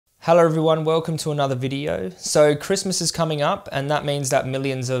Hello everyone, welcome to another video. So Christmas is coming up and that means that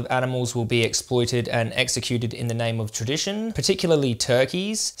millions of animals will be exploited and executed in the name of tradition, particularly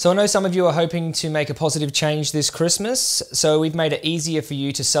turkeys. So I know some of you are hoping to make a positive change this Christmas, so we've made it easier for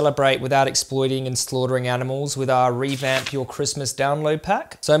you to celebrate without exploiting and slaughtering animals with our Revamp Your Christmas download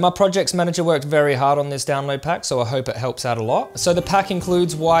pack. So my projects manager worked very hard on this download pack, so I hope it helps out a lot. So the pack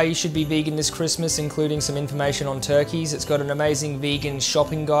includes why you should be vegan this Christmas, including some information on turkeys. It's got an amazing vegan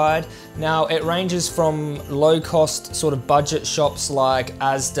shopping guide. Now it ranges from low cost sort of budget shops like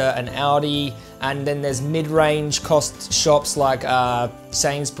Asda and Aldi, and then there's mid-range cost shops like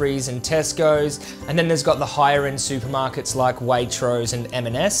Sainsbury's and Tesco's, and then there's got the higher end supermarkets like Waitrose and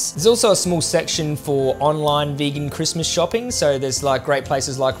M&S. There's also a small section for online vegan Christmas shopping, so there's like great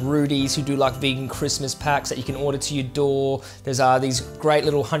places like Rudy's who do like vegan Christmas packs that you can order to your door. There's these great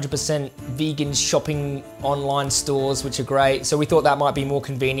little 100% vegan shopping online stores which are great, so we thought that might be more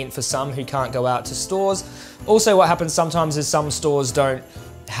convenient for some who can't go out to stores. Also what happens sometimes is some stores don't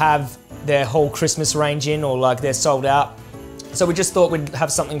have their whole Christmas range in, or like they're sold out. So we just thought we'd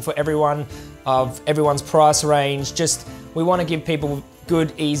have something for everyone of everyone's price range. Just, we want to give people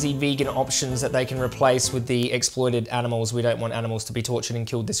good, easy vegan options that they can replace with the exploited animals. We don't want animals to be tortured and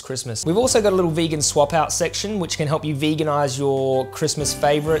killed this Christmas. We've also got a little vegan swap out section which can help you veganize your Christmas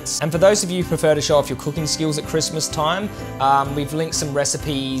favorites. And for those of you who prefer to show off your cooking skills at Christmas time, we've linked some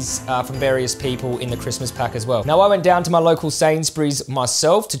recipes from various people in the Christmas pack as well. Now I went down to my local Sainsbury's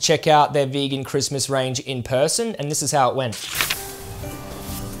myself to check out their vegan Christmas range in person, and this is how it went.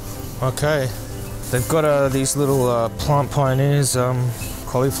 Okay. They've got these little Plant Pioneers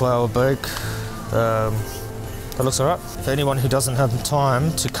cauliflower bake. That looks alright. For anyone who doesn't have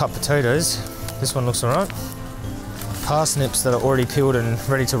time to cut potatoes, this one looks alright. Parsnips that are already peeled and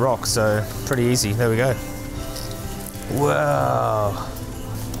ready to rock, so pretty easy. There we go. Wow.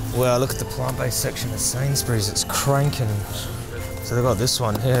 Wow, look at the plant-based section of Sainsbury's. It's cranking. So they've got this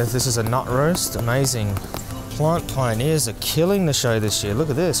one here. This is a nut roast. Amazing. Plant Pioneers are killing the show this year. Look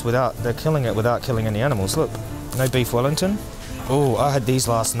at this, they're killing it without killing any animals. Look, no beef Wellington. Oh, I had these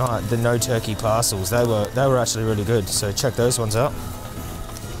last night, the no turkey parcels. They were actually really good, so check those ones out.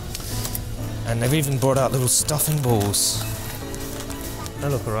 And they've even brought out little stuffing balls. They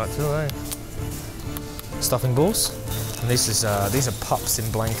look alright too, eh? Stuffing balls. And these are pups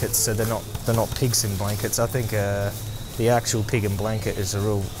in blankets, so they're not pigs in blankets. I think the actual pig in blanket is a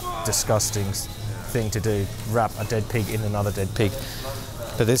real disgusting thing to do, wrap a dead pig in another dead pig.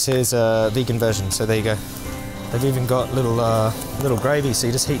 But this is a vegan version, so there you go. They've even got little gravy, so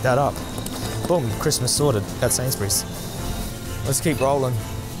you just heat that up. Boom, Christmas sorted at Sainsbury's. Let's keep rolling.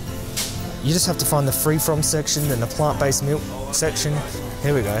 You just have to find the free from section, then the plant-based milk section.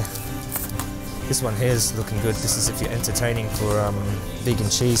 Here we go. This one here is looking good. This is if you're entertaining for vegan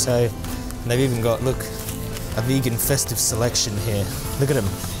cheese, hey. And they've even got, look, a vegan festive selection here. Look at them.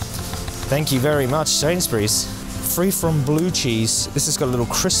 Thank you very much, Sainsbury's. Free from blue cheese. This has got a little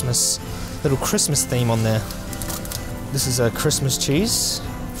Christmas theme on there. This is a Christmas cheese,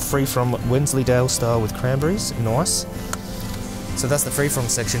 free from Wensleydale style with cranberries. Nice. So that's the free from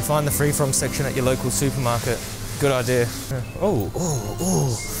section. Find the free from section at your local supermarket. Good idea. Oh.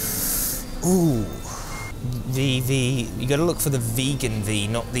 V. You got to look for the vegan V,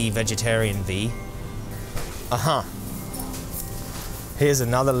 not the vegetarian V. Aha. Here's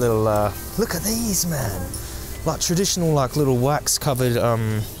another little, look at these, man. Like traditional, like little wax-covered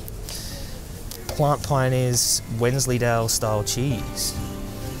Plant Pioneers Wensleydale style cheese.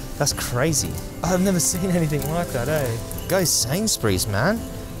 That's crazy. I've never seen anything like that, eh? Go Sainsbury's, man.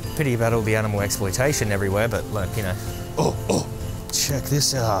 Pity about all the animal exploitation everywhere, but like, you know. Oh, check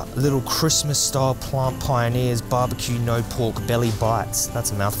this out. Little Christmas style Plant Pioneers barbecue no pork belly bites. That's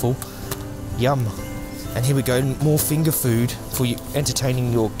a mouthful. Yum. And here we go, more finger food for you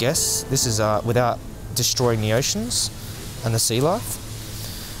entertaining your guests. This is without destroying the oceans and the sea life.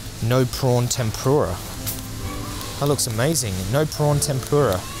 No prawn tempura. That looks amazing. No prawn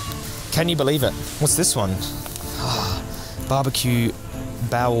tempura. Can you believe it? What's this one? Barbecue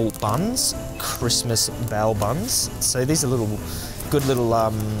bowel buns. Christmas bowel buns. So these are good little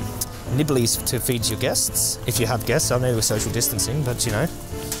nibblies to feed your guests. If you have guests, I know we're social distancing, but you know.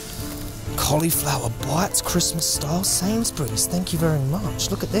 Cauliflower bites, Christmas style, Sainsbury's. Thank you very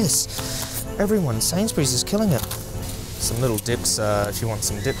much. Look at this. Everyone, Sainsbury's is killing it. Some little dips, if you want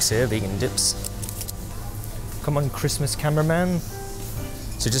some dips here, vegan dips. Come on, Christmas cameraman.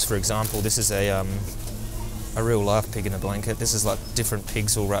 So just for example, this is a real life pig in a blanket. This is like different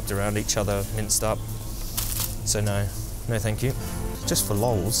pigs all wrapped around each other, minced up. So no thank you. Just for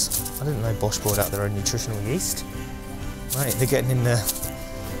lols. I didn't know Bosch brought out their own nutritional yeast. Mate, they're getting in the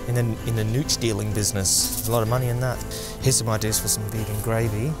in the nooch dealing business. There's a lot of money in that. Here's some ideas for some vegan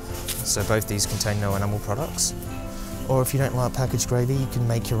gravy. So both these contain no animal products. Or if you don't like packaged gravy, you can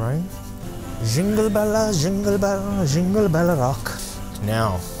make your own. Jingle bella, jingle bella, jingle bella rock.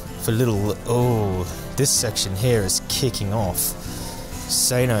 Now, for little, oh, this section here is kicking off.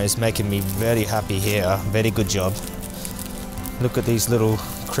 Sano is making me very happy here. Very good job. Look at these little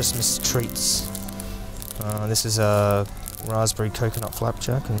Christmas treats. This is a raspberry coconut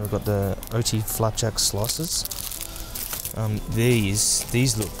flapjack, and we've got the OT flapjack slices.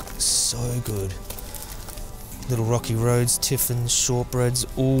 These look so good. Little Rocky Roads, Tiffin's, shortbreads,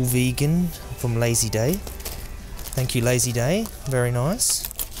 all vegan from Lazy Day. Thank you, Lazy Day. Very nice.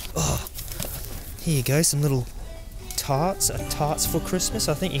 Oh, here you go, some little tarts. Tarts for Christmas.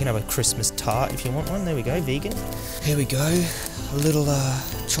 I think you can have a Christmas tart if you want one. There we go, vegan. Here we go. A little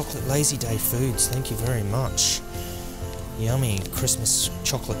chocolate Lazy Day foods. Thank you very much. Yummy Christmas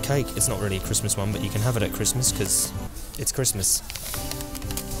chocolate cake. It's not really a Christmas one, but you can have it at Christmas because it's Christmas.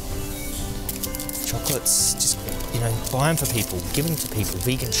 Chocolates, just, you know, buy them for people. Give them to people.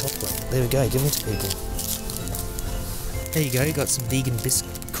 Vegan chocolate. There we go, give them to people. There you go, you got some vegan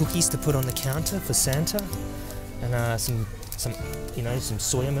cookies to put on the counter for Santa. And some you know, some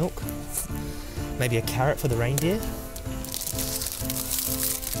soya milk. Maybe a carrot for the reindeer.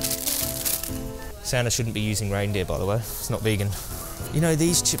 Santa shouldn't be using reindeer, by the way. It's not vegan. You know,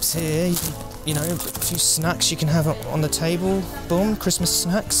 these chips here, you know, a few snacks you can have on the table. Boom, Christmas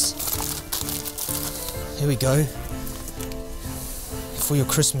snacks. Here we go. For your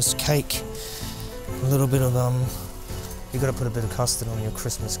Christmas cake, a little bit of, you gotta put a bit of custard on your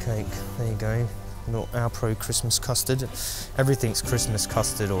Christmas cake. There you go. Little Alpro Christmas custard. Everything's Christmas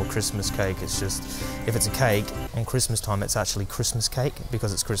custard or Christmas cake. It's just, if it's a cake, on Christmas time it's actually Christmas cake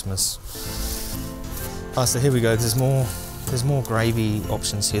because it's Christmas. Ah, so here we go. There's more gravy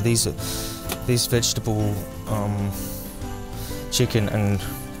options here. These vegetable, chicken and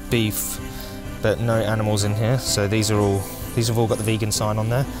beef, but no animals in here. So these have all got the vegan sign on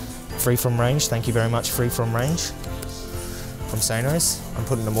there. Free from range. Thank you very much. Free from range. From Sano's. I'm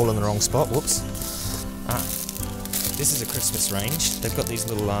putting them all in the wrong spot. Whoops. This is a Christmas range. They've got these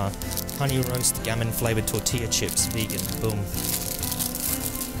little honey roast gammon flavoured tortilla chips, vegan. Boom.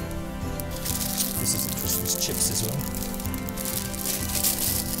 This is the Christmas chips as well.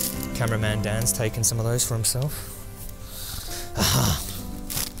 Cameraman Dan's taken some of those for himself. Aha.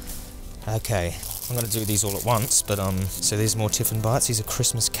 Okay, I'm going to do these all at once, but so there's more Tiffin bites. These are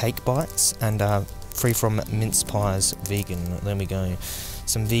Christmas cake bites and free from mince pies, vegan. There we go.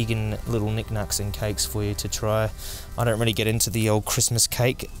 Some vegan little knickknacks and cakes for you to try. I don't really get into the old Christmas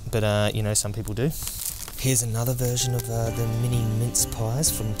cake, but you know, some people do. Here's another version of the mini mince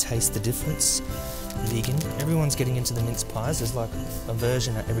pies from Taste the Difference, vegan. Everyone's getting into the mince pies. There's like a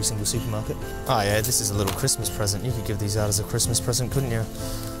version at every single supermarket. Oh yeah, this is a little Christmas present. You could give these out as a Christmas present, couldn't you?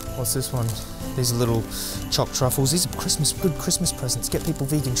 What's this one? These are little chopped truffles. These are good Christmas presents. Get people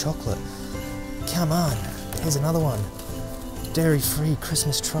vegan chocolate. Come on. Here's another one. Dairy-free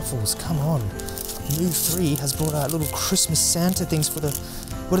Christmas truffles. Come on. Move Free has brought out little Christmas Santa things for the...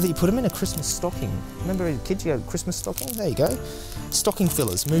 What do you put them in? A Christmas stocking. Remember as a kid you had a Christmas stocking? There you go. Stocking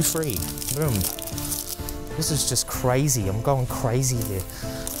fillers. Move Free. Boom. This is just crazy. I'm going crazy here.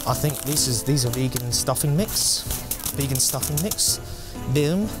 I think these are vegan stuffing mix. Vegan stuffing mix.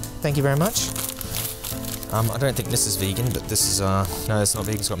 Boom. Thank you very much. I don't think this is vegan, but this is, no, it's not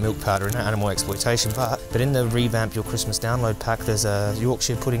vegan, it's got milk powder in it, animal exploitation, but in the Revamp Your Christmas download pack, there's a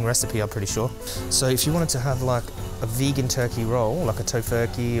Yorkshire pudding recipe, I'm pretty sure. So if you wanted to have like a vegan turkey roll, like a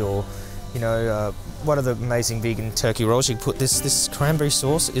tofurkey or, you know, one of the amazing vegan turkey rolls, you can put this cranberry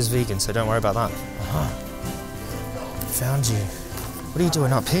sauce is vegan, so don't worry about that. Aha. Found you. What are you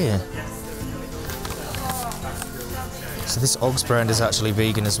doing up here? So this Oggs brand is actually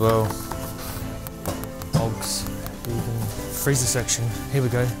vegan as well. Oggs, vegan. Freezer section, here we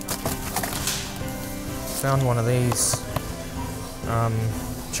go. Found one of these.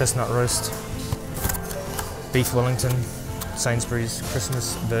 Chestnut roast. Beef Wellington. Sainsbury's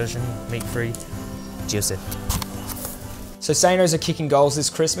Christmas version, meat-free. Juicy. So Sano's are kicking goals this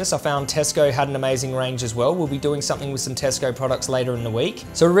Christmas. I found Tesco had an amazing range as well. We'll be doing something with some Tesco products later in the week.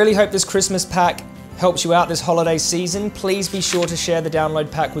 So I really hope this Christmas pack helps you out this holiday season. Please be sure to share the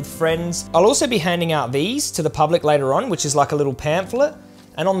download pack with friends. I'll also be handing out these to the public later on, which is like a little pamphlet.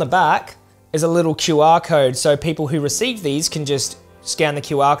 And on the back is a little QR code, so people who receive these can just scan the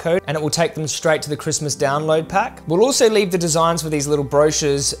QR code and it will take them straight to the Christmas download pack. We'll also leave the designs for these little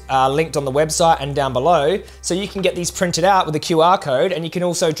brochures linked on the website and down below, so you can get these printed out with a QR code, and you can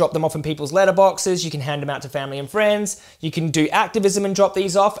also drop them off in people's letterboxes, you can hand them out to family and friends, you can do activism and drop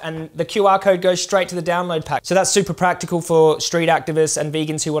these off, and the QR code goes straight to the download pack. So that's super practical for street activists and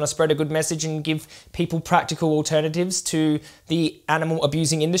vegans who want to spread a good message and give people practical alternatives to the animal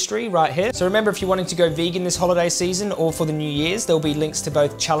abusing industry right here. So remember, if you're wanting to go vegan this holiday season or for the New Year's, there'll be links to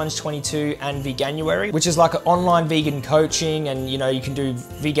both Challenge 22 and Veganuary, which is like an online vegan coaching, and you can do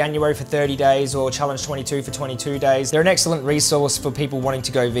Veganuary for 30 days or Challenge 22 for 22 days. They're an excellent resource for people wanting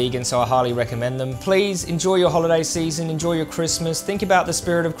to go vegan, so I highly recommend them. Please enjoy your holiday season, enjoy your Christmas, think about the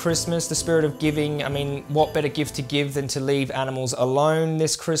spirit of Christmas, the spirit of giving. I mean, what better gift to give than to leave animals alone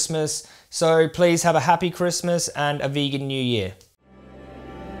this Christmas? So please have a happy Christmas and a vegan New Year.